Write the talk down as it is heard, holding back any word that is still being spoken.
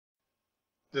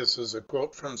This is a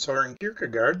quote from Soren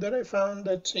Kierkegaard that I found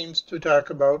that seems to talk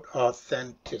about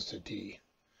authenticity.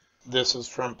 This is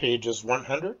from pages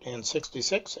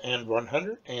 166 and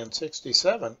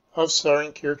 167 of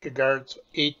Soren Kierkegaard's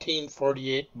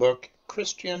 1848 book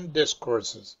Christian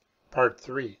Discourses, Part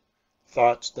 3,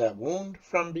 Thoughts That Wound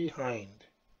from Behind.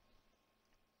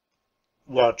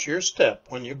 Watch your step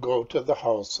when you go to the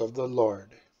house of the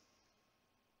Lord.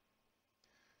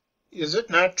 Is it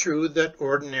not true that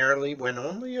ordinarily when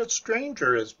only a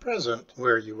stranger is present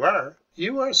where you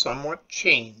are somewhat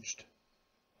changed?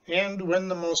 And when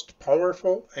the most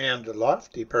powerful and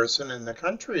lofty person in the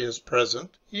country is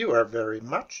present, you are very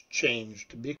much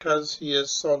changed because he is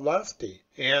so lofty,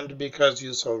 and because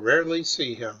you so rarely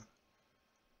see him.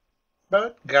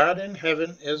 But God in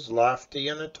heaven is lofty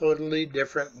in a totally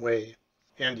different way,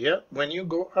 and yet when you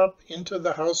go up into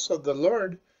the house of the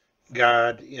Lord,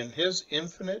 God, in his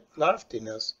infinite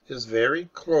loftiness, is very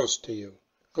close to you,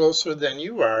 closer than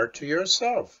you are to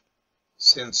yourself,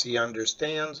 since he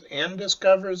understands and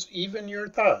discovers even your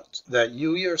thoughts that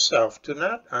you yourself do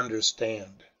not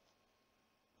understand.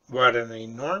 What an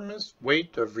enormous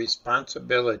weight of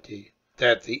responsibility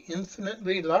that the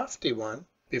infinitely lofty one,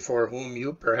 before whom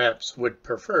you perhaps would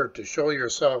prefer to show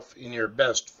yourself in your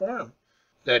best form,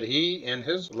 that he in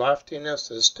his loftiness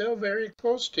is still very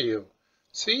close to you,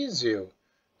 sees you,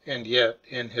 and yet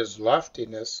in his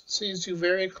loftiness sees you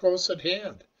very close at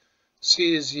hand,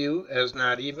 sees you as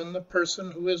not even the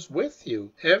person who is with you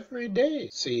every day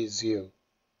sees you.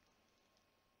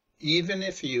 Even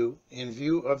if you, in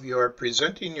view of your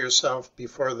presenting yourself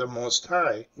before the Most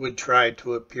High, would try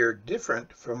to appear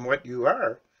different from what you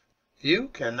are, you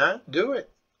cannot do it.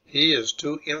 He is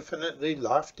too infinitely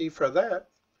lofty for that.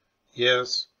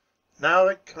 Yes, now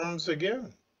it comes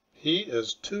again. He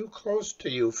is too close to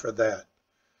you for that.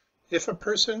 If a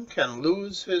person can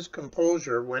lose his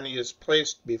composure when he is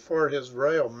placed before his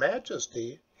royal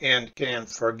majesty, and can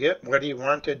forget what he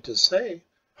wanted to say,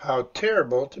 how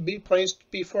terrible to be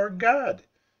placed before God,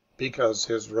 because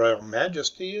his royal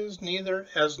majesty is neither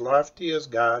as lofty as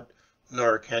God,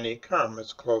 nor can he come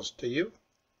as close to you.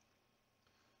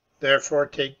 Therefore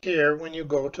take care when you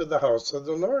go to the house of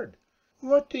the Lord.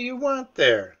 What do you want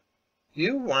there?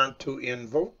 You want to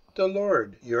invoke the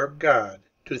Lord your God,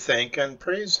 to thank and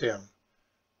praise him.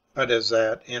 But is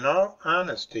that, in all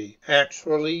honesty,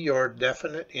 actually your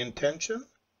definite intention?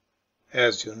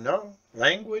 As you know,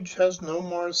 language has no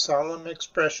more solemn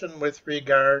expression with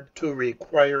regard to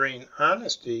requiring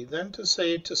honesty than to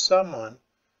say to someone,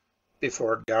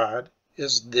 before God,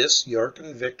 is this your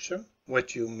conviction,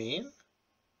 what you mean?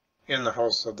 In the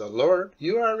house of the Lord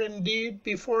you are indeed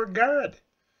before God.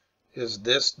 Is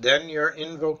this then your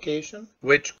invocation,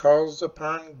 which calls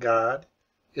upon God?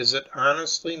 Is it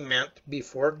honestly meant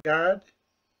before God?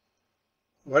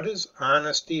 What is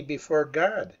honesty before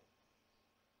God?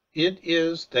 It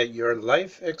is that your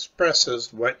life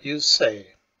expresses what you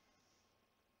say.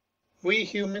 We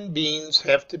human beings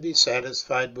have to be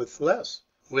satisfied with less,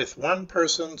 with one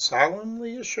person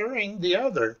solemnly assuring the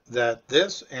other that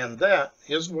this and that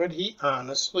is what he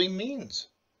honestly means.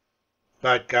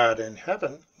 But God in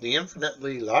heaven, the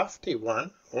infinitely lofty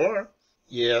one, or,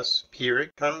 yes, here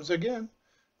it comes again,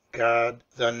 God,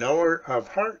 the knower of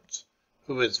hearts,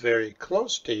 who is very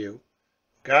close to you,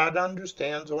 God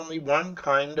understands only one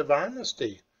kind of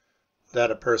honesty,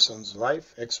 that a person's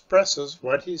life expresses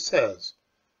what he says.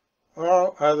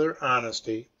 All other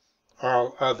honesty,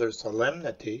 all other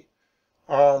solemnity,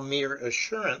 all mere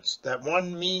assurance that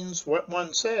one means what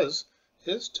one says,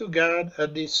 is to God a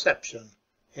deception,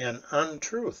 an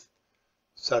untruth.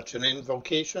 Such an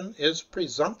invocation is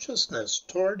presumptuousness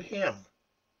toward him.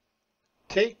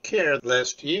 Take care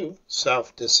lest you,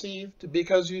 self-deceived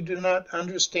because you do not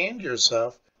understand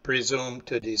yourself, presume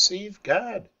to deceive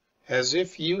God, as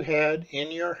if you had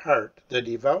in your heart the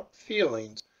devout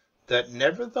feelings that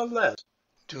nevertheless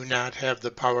do not have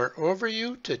the power over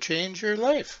you to change your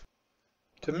life,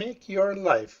 to make your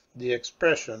life the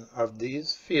expression of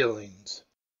these feelings.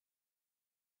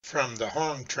 From the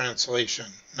Home Translation,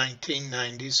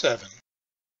 1997.